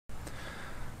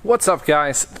What's up,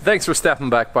 guys? Thanks for stepping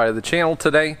back by the channel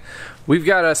today. We've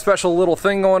got a special little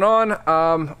thing going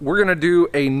on. We're gonna do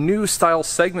a new style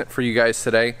segment for you guys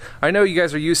today. I know you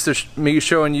guys are used to me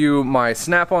showing you my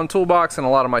Snap-on toolbox and a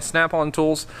lot of my Snap-on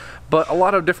tools, but a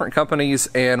lot of different companies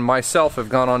and myself have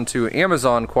gone on to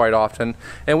Amazon quite often,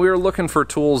 and we were looking for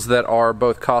tools that are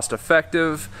both cost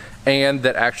effective and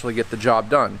that actually get the job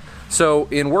done. So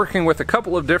in working with a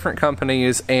couple of different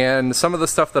companies and some of the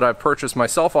stuff that I've purchased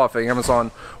myself off of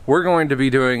Amazon, we're going to be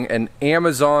doing an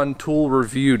Amazon tool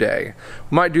review day.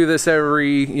 We might do this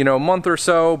every month or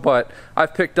so, but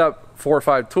I've picked up 4 or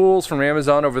 5 tools from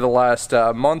Amazon over the last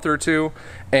month or two,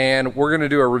 and we're going to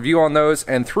do a review on those,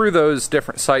 and through those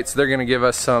different sites they're going to give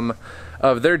us some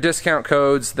of their discount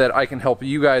codes that I can help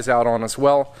you guys out on as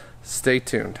well. Stay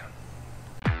tuned.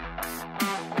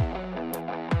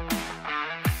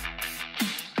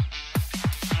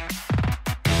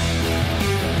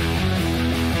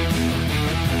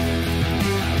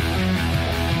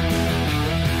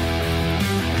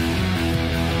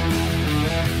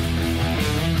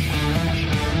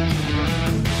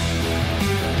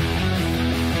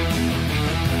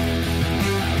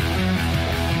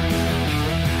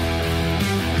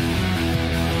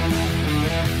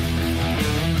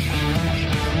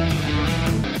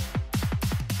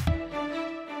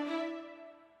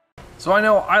 So I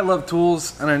know I love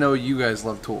tools, and I know you guys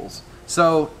love tools.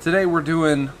 So today we're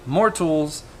doing more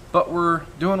tools, but we're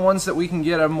doing ones that we can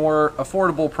get a more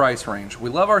affordable price range. We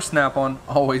love our Snap-on,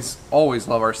 always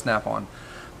love our Snap-on.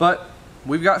 But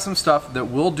we've got some stuff that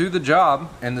will do the job,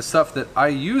 and the stuff that I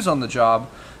use on the job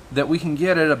that we can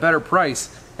get at a better price,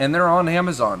 and they're on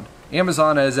Amazon.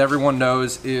 Amazon, as everyone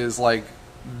knows, is like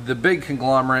the big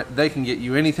conglomerate. They can get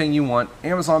you anything you want.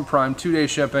 Amazon Prime, 2-day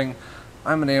shipping.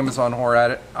 I'm an Amazon whore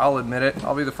at it. I'll admit it.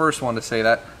 I'll be the first one to say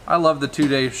that. I love the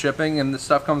 2-day shipping, and the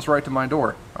stuff comes right to my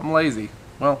door. I'm lazy.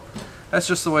 Well, that's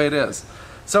just the way it is.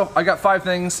 So I got 5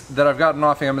 things that I've gotten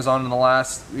off Amazon in the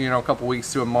last couple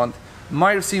weeks to a month.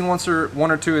 Might have seen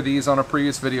one or two of these on a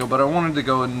previous video, but I wanted to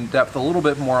go in depth a little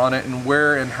bit more on it and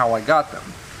where and how I got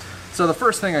them. So the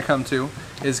first thing I come to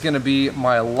is going to be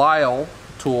my Lyle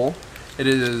tool. It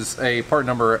is a part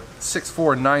number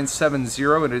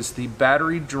 64970. It is the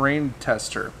battery drain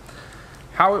tester.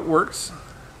 How it works,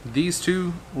 these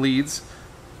 2 leads,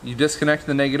 you disconnect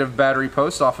the negative battery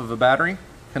post off of a battery,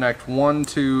 connect one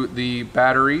to the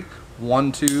battery,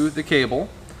 one to the cable,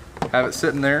 have it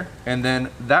sitting there, and then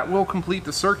that will complete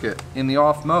the circuit in the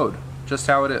off mode, just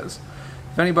how it is.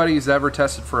 If anybody's ever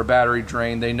tested for a battery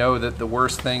drain, they know that the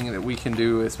worst thing that we can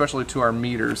do, especially to our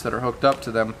meters that are hooked up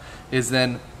to them, is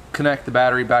then connect the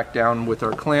battery back down with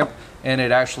our clamp, and it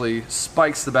actually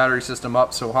spikes the battery system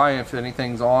up so high if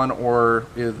anything's on or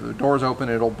if the door's open,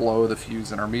 it'll blow the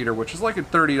fuse in our meter, which is like a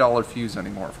 $30 fuse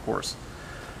anymore, of course.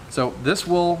 So this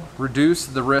will reduce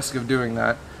the risk of doing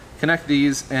that. Connect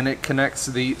these, and it connects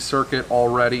the circuit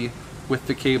already with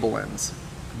the cable ends.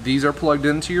 These are plugged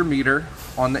into your meter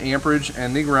on the amperage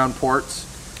and the ground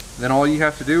ports. Then all you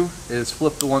have to do is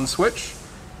flip the one switch,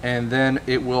 and then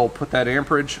it will put that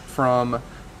amperage from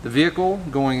the vehicle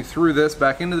going through this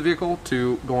back into the vehicle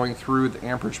to going through the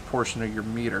amperage portion of your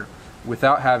meter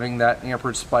without having that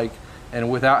amperage spike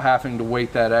and without having to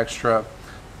wait that extra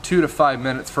 2 to 5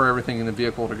 minutes for everything in the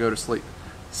vehicle to go to sleep.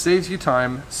 Saves you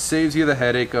time, saves you the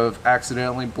headache of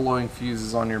accidentally blowing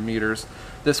fuses on your meters.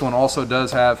 This one also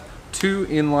does have 2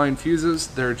 inline fuses.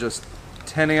 They're just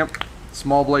 10 amp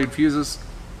small blade fuses.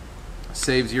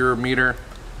 Saves your meter,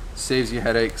 saves you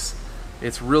headaches.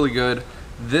 It's really good.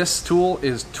 This tool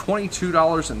is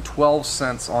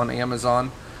 $22.12 on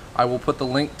Amazon. I will put the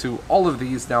link to all of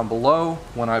these down below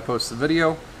when I post the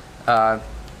video.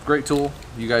 Great tool.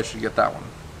 You guys should get that one.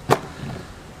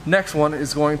 Next one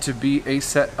is going to be a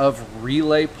set of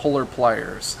relay puller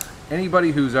pliers.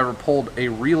 Anybody who's ever pulled a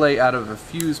relay out of a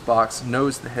fuse box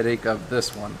knows the headache of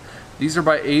this one. These are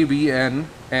by ABN,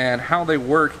 and how they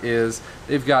work is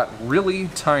they've got really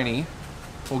tiny,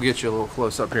 we'll get you a little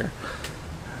close up here.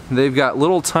 They've got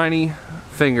little tiny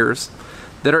fingers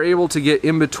that are able to get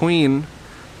in between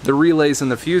the relays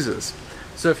and the fuses.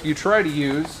 So if you try to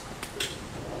use,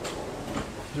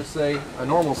 just say, a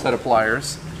normal set of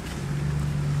pliers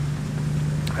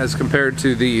as compared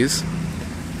to these,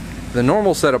 the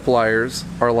normal set of pliers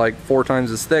are like 4 times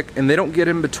as thick, and they don't get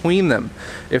in between them.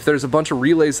 If there's a bunch of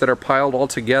relays that are piled all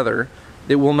together,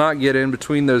 it will not get in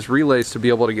between those relays to be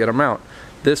able to get them out.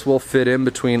 This will fit in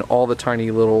between all the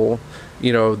tiny little,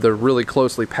 the really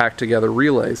closely packed together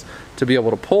relays to be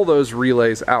able to pull those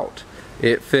relays out.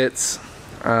 It fits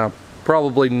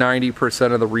probably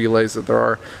 90% of the relays that there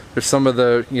are. There's some of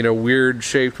the weird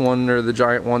shaped one or the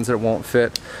giant ones that won't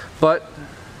fit, but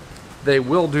they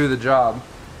will do the job,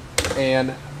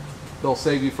 and they'll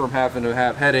save you from having to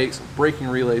have headaches, breaking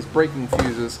relays, breaking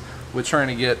fuses with trying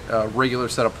to get a regular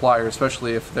set of pliers,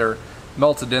 especially if they're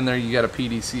melted in there, you got a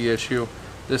PDC issue.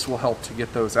 This will help to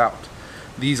get those out.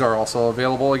 These are also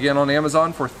available again on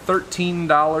Amazon for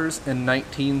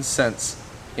 $13.19.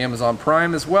 Amazon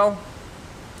Prime as well.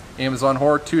 Amazon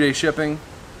Horror, 2-day shipping.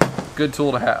 Good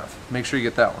tool to have. Make sure you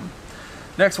get that one.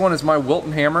 Next one is my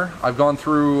Wilton hammer. I've gone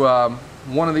through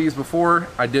one of these before.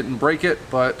 I didn't break it,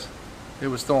 but it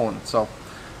was stolen. So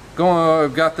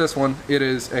I've got this one. It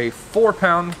is a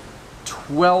 4-pound,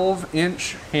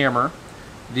 12-inch hammer.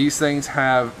 These things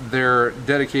have their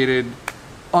dedicated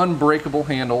unbreakable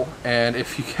handle, and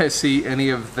if you guys see any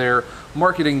of their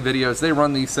marketing videos, they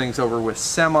run these things over with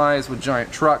semis, with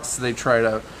giant trucks. They try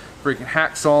to freaking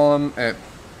hacksaw them, and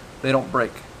they don't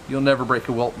break. You'll never break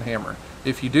a Wilton hammer.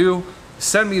 If you do,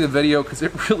 send me the video, because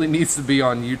it really needs to be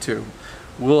on YouTube.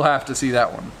 We'll have to see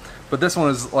that one. But this one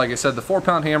is, like I said, the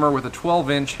 4-pound hammer with a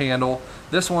 12-inch handle.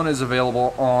 This one is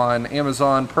available on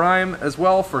Amazon Prime as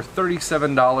well for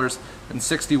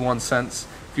 $37.61.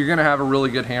 If you're gonna have a really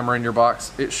good hammer in your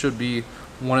box, it should be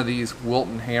one of these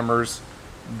Wilton hammers.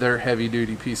 They're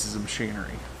heavy-duty pieces of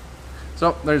machinery.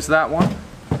 So there's that one.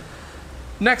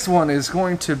 Next one is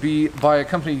going to be by a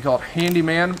company called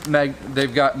Handyman.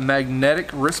 They've got magnetic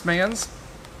wristbands.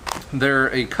 There are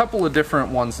a couple of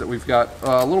different ones that we've got,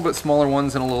 a little bit smaller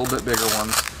ones and a little bit bigger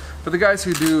ones. For the guys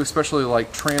who do especially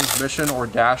like transmission or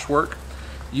dash work,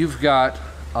 you've got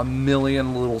a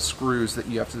million little screws that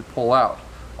you have to pull out.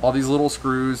 All these little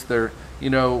screws, they're, you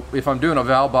know, if I'm doing a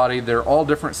valve body, they're all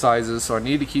different sizes, so I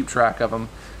need to keep track of them.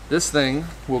 This thing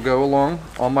will go along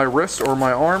on my wrist or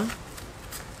my arm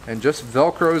and just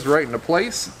velcros right into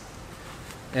place,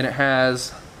 and it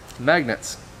has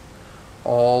magnets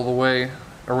all the way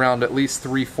around at least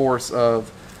 3/4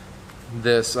 of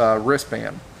this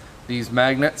wristband. These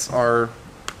magnets are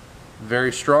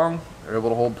very strong. They're able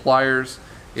to hold pliers,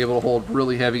 able to hold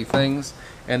really heavy things,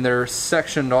 and they're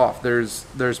sectioned off. There's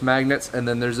magnets, and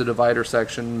then there's a divider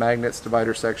section, magnets,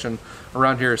 divider section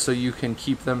around here, so you can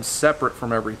keep them separate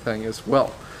from everything as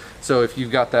well. So if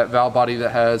you've got that valve body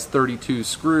that has 32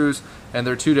 screws and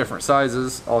they're 2 different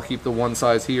sizes, I'll keep the one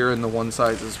size here and the one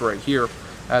size is right here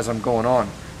as I'm going on.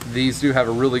 These do have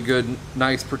a really good,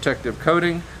 nice protective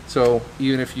coating, so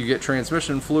even if you get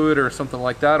transmission fluid or something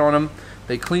like that on them,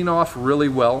 they clean off really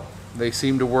well. They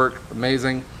seem to work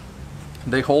amazing.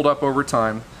 They hold up over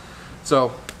time.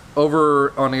 So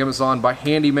over on Amazon by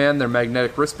Handyman, their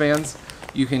magnetic wristbands,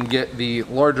 you can get the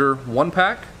larger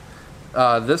 1-pack.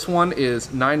 This one is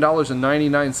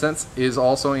 $9.99, is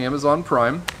also Amazon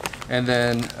Prime. And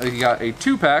then you got a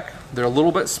 2-pack. They're a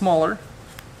little bit smaller.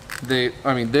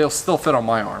 They'll still fit on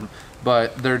my arm,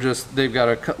 but they've got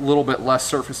a little bit less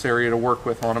surface area to work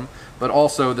with on them, but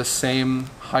also the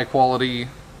same high quality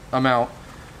amount.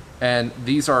 And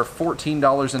these are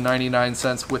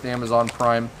 $14.99 with Amazon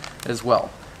Prime as well.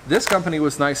 This company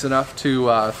was nice enough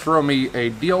to throw me a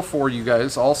deal for you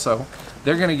guys also.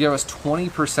 They're going to give us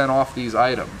 20% off these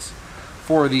items.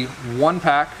 For the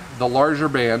 1-pack, the larger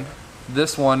band,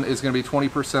 this one is going to be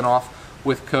 20% off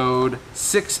with code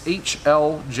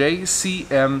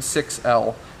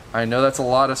 6HLJCM6L. I know that's a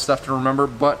lot of stuff to remember,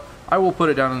 but I will put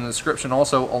it down in the description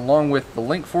also, along with the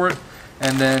link for it.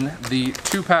 And then the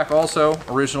 2-pack also,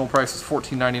 original price is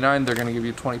 $14.99. They're going to give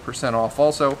you 20% off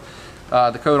also.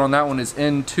 The code on that one is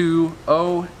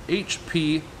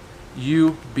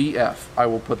N20HPUBF. I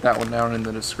will put that one down in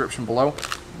the description below.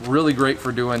 Really great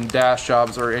for doing dash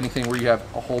jobs or anything where you have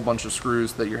a whole bunch of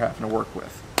screws that you're having to work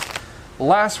with. The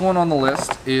last one on the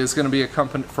list is going to be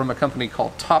from a company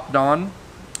called Top Don.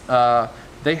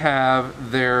 They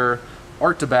have their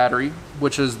Arta battery,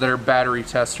 which is their battery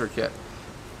tester kit.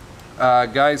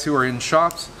 Guys who are in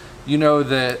shops, you know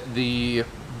that the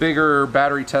bigger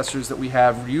battery testers that we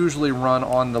have usually run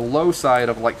on the low side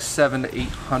of like $700 to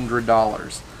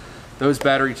 $800. Those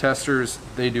battery testers,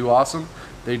 they do awesome.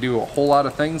 They do a whole lot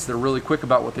of things. They're really quick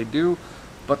about what they do,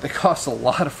 but they cost a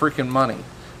lot of freaking money.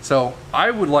 So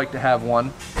I would like to have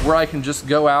one where I can just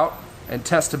go out and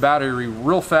test a battery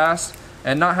real fast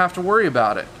and not have to worry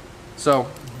about it. So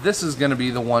this is going to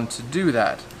be the one to do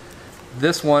that.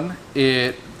 This one,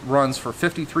 it runs for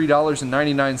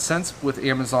 $53.99 with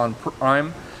Amazon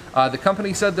Prime. The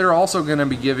company said they're also going to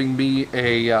be giving me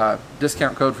a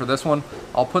discount code for this one.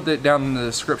 I'll put that down in the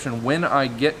description when I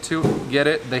get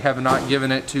it. They have not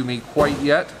given it to me quite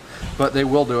yet, but they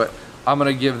will do it. I'm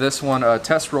going to give this one a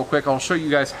test real quick. I'll show you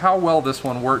guys how well this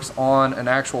one works on an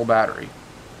actual battery.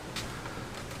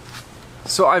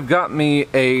 So I've got me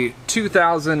a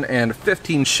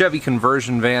 2015 Chevy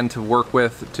conversion van to work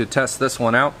with to test this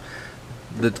one out.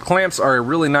 The clamps are a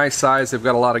really nice size. They've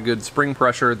got a lot of good spring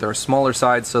pressure. They're a smaller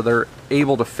side, so they're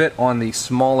able to fit on the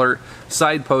smaller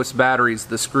side post batteries,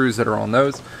 the screws that are on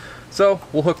those. So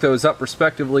we'll hook those up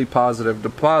respectively, positive to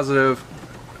positive,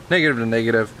 negative to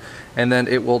negative, and then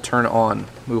it will turn on.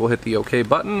 We will hit the OK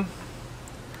button.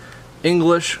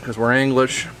 English, because we're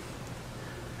English.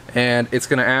 And it's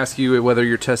going to ask you whether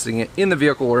you're testing it in the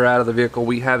vehicle or out of the vehicle.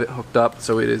 We have it hooked up,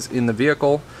 so it is in the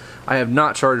vehicle. I have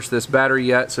not charged this battery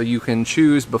yet, so you can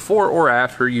choose before or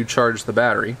after you charge the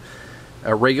battery.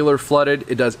 Regular flooded,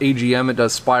 it does AGM, it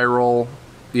does spiral,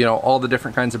 you know, all the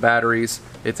different kinds of batteries.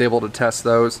 It's able to test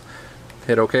those.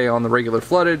 Hit OK on the regular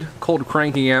flooded. Cold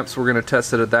cranking amps, we're going to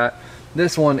test it at that.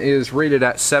 This one is rated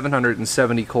at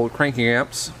 770 cold cranking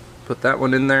amps. Put that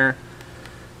one in there.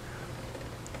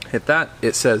 Hit that.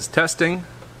 It says testing.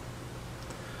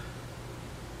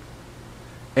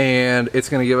 And it's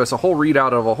going to give us a whole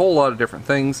readout of a whole lot of different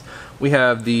things. We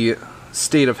have the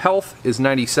state of health is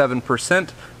 97%.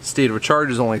 State of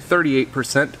charge is only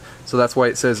 38%. So that's why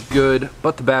it says good,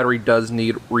 but the battery does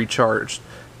need recharged.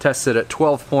 Tested at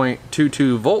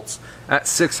 12.22 volts at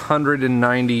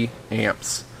 690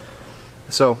 amps.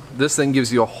 So this thing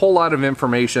gives you a whole lot of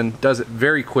information, does it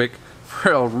very quick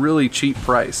for a really cheap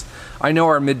price. I know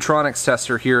our Midtronics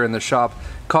tester here in the shop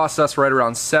cost us right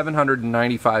around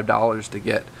 $795 to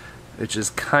get, which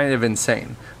is kind of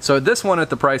insane. So this one at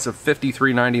the price of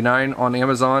 $53.99 on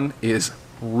Amazon is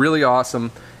really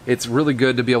awesome. It's really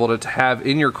good to be able to have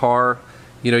in your car.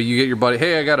 You know, you get your buddy,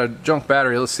 hey, I got a junk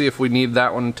battery, let's see if we need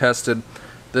that one tested.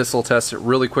 This will test it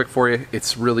really quick for you.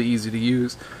 It's really easy to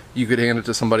use. You could hand it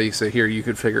to somebody, say, here, you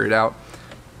could figure it out.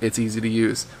 It's easy to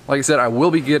use. Like I said, I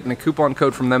will be getting a coupon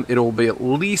code from them. It'll be at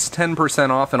least 10%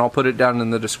 off, and I'll put it down in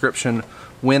the description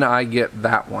when I get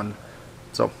that one.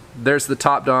 So there's the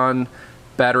Topdon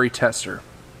battery tester.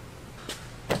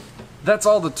 That's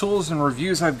all the tools and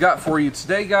reviews I've got for you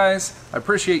today, guys. I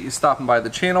appreciate you stopping by the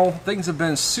channel. Things have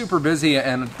been super busy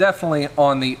and definitely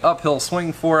on the uphill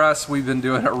swing for us. We've been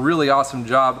doing a really awesome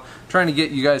job trying to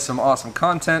get you guys some awesome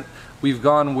content. We've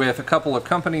gone with a couple of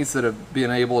companies that have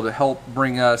been able to help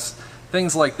bring us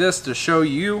things like this to show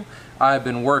you. I've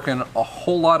been working a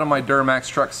whole lot on my Duramax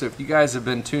truck, so if you guys have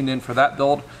been tuned in for that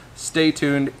build, stay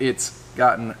tuned. It's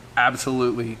gotten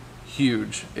absolutely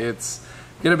huge. It's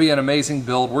going to be an amazing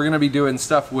build. We're going to be doing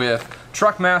stuff with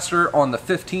Truckmaster on the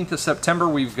 15th of September.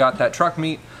 We've got that truck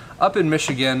meet up in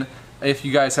Michigan. If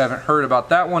you guys haven't heard about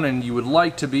that one and you would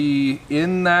like to be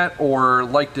in that or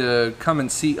like to come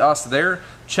and see us there,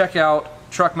 check out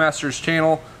Truckmaster's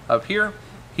channel up here.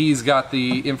 He's got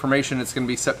the information. It's going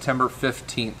to be September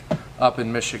 15th up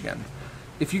in Michigan.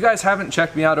 If you guys haven't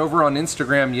checked me out over on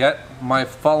Instagram yet, my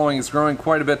following is growing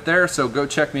quite a bit there, so go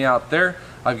check me out there.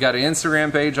 I've got an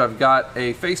Instagram page. I've got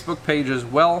a Facebook page as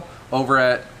well over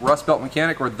at Rustbelt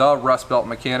Mechanic, or The Rustbelt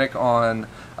Mechanic on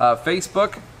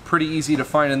Facebook. Pretty easy to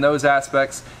find in those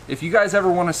aspects. If you guys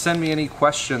ever want to send me any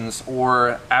questions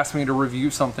or ask me to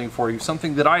review something for you,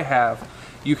 something that I have,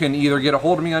 you can either get a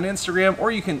hold of me on Instagram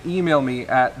or you can email me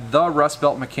at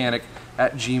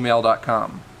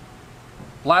therustbeltmechanic@gmail.com.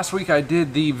 Last week I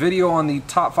did the video on the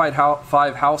top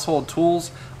 5 household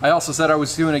tools. I also said I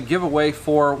was doing a giveaway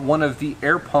for one of the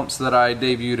air pumps that I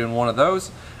debuted in one of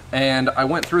those. And I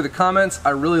went through the comments. I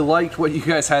really liked what you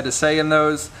guys had to say in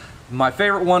those. My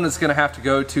favorite one is going to have to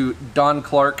go to Don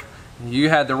Clark. You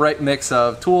had the right mix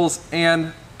of tools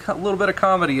and a little bit of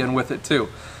comedy in with it too.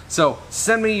 So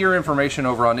send me your information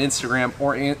over on Instagram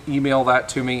or email that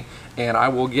to me, and I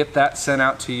will get that sent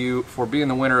out to you for being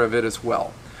the winner of it as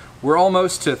well. We're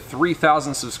almost to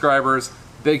 3,000 subscribers.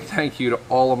 Big thank you to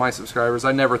all of my subscribers.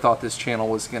 I never thought this channel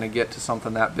was going to get to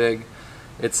something that big.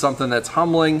 It's something that's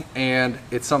humbling, and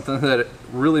it's something that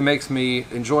really makes me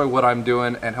enjoy what I'm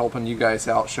doing and helping you guys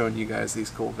out, showing you guys these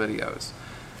cool videos.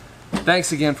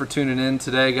 Thanks again for tuning in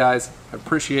today, guys. I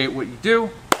appreciate what you do.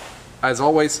 As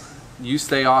always, you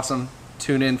stay awesome.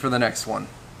 Tune in for the next one.